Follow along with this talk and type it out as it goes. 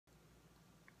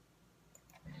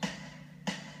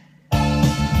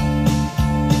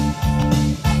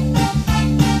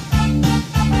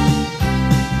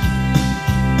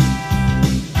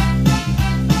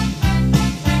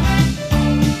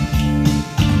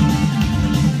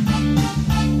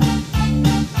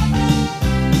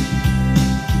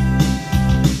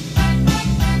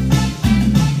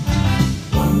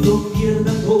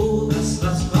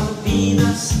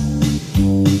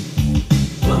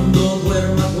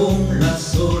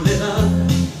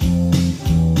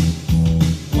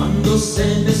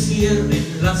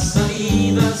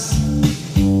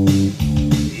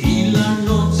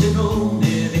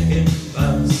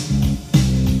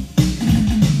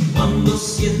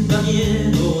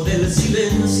miedo del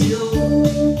silencio,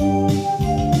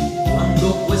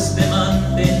 cuando cueste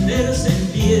mantenerse en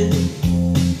pie,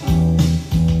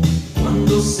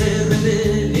 cuando se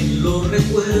rebelen los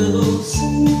recuerdos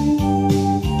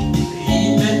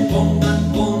y me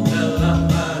pongan contra la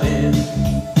pared.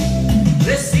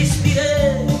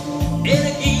 Resistiré,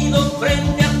 erguido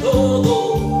frente a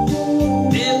todo,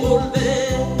 me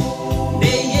volveré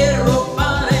de hierro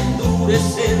para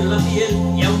endurecer la piel.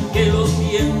 Y aunque los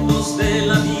vientos de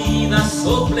la vida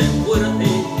soplen fuerte,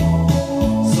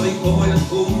 soy como el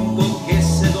junco que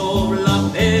se dobla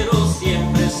pero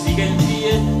siempre sigue en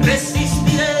pie.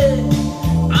 Resistiré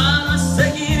para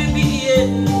seguir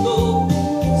viviendo,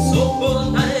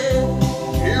 soportaré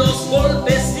los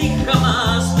golpes y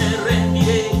jamás me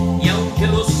rendiré. Y aunque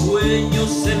los sueños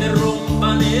se me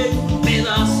rompan en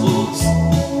pedazos,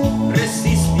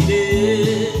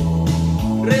 resistiré,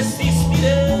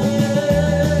 resistiré.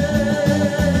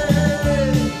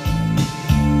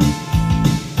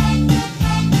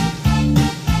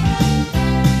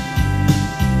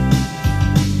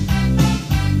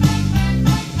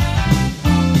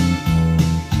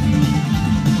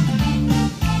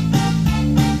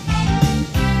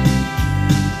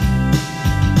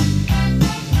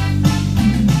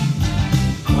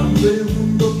 Cuando el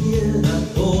mundo pierda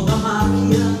toda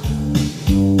magia,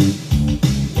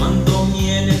 cuando mi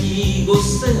enemigo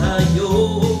sea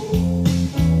yo,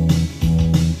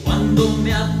 cuando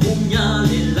me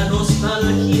apuñale la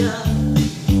nostalgia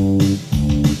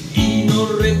y no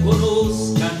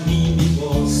reconozca ni mi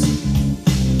voz,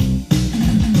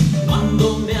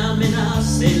 cuando me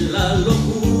amenace la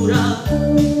locura,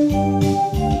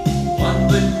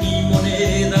 cuando en mi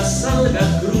moneda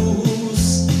salga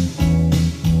cruz,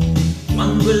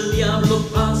 cuando el diablo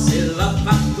pase la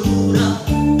factura,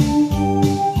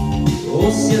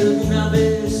 o si alguna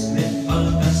vez me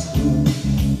faltas tú,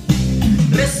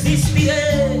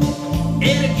 resistiré,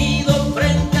 erguido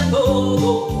frente a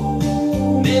todo,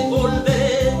 me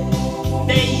volveré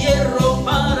de hierro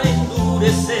para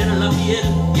endurecer la piel.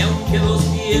 Y aunque los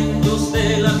vientos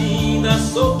de la vida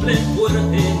soplen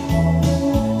fuerte,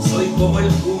 soy como el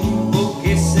junco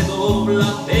que se dobla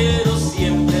pero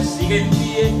siempre sigue en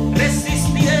pie.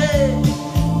 Resistiré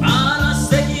para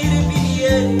seguir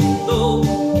viviendo,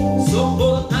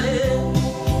 soportaré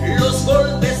los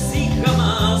golpes y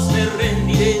jamás me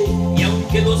rendiré. Y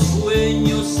aunque los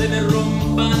sueños se me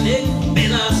rompan en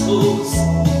pedazos,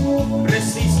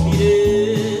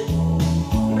 resistiré,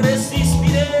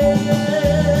 resistiré.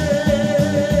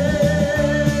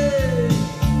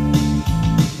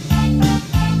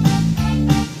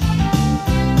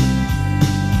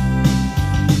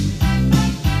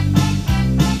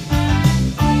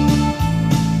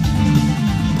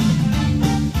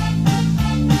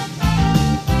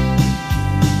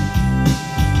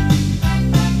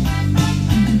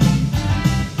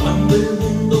 Cuando el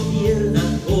mundo pierda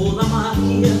toda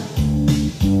magia,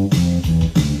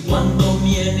 cuando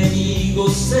mi enemigo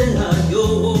sea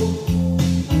yo,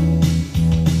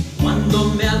 cuando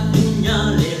me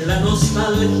apuñale la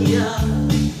nostalgia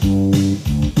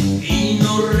y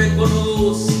no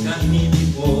reconozca ni mi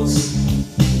voz,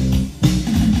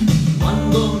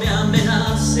 cuando me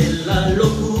amenace la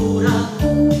locura,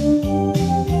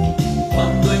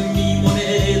 cuando en mi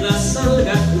moneda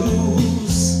salga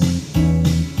cruz,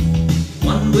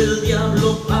 cuando el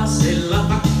diablo pase la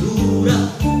factura,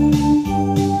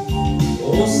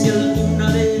 o si alguna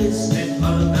vez me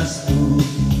faltas tú,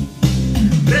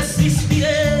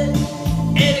 resistiré,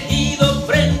 erguido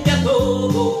frente a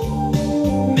todo,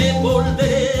 me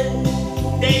volveré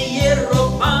de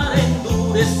hierro para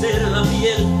endurecer la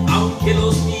piel. Aunque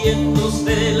los vientos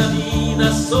de la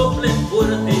vida soplen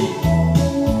fuerte,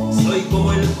 soy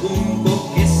como el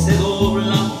junco que se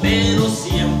dobla pero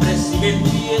siempre sigue en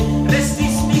pie.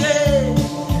 Resistiré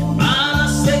para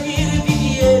seguir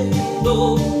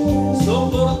viviendo,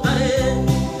 soportaré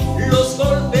los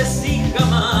golpes y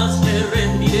jamás me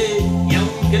rendiré. Y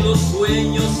aunque los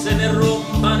sueños se me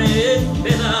rompan en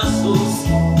pedazos,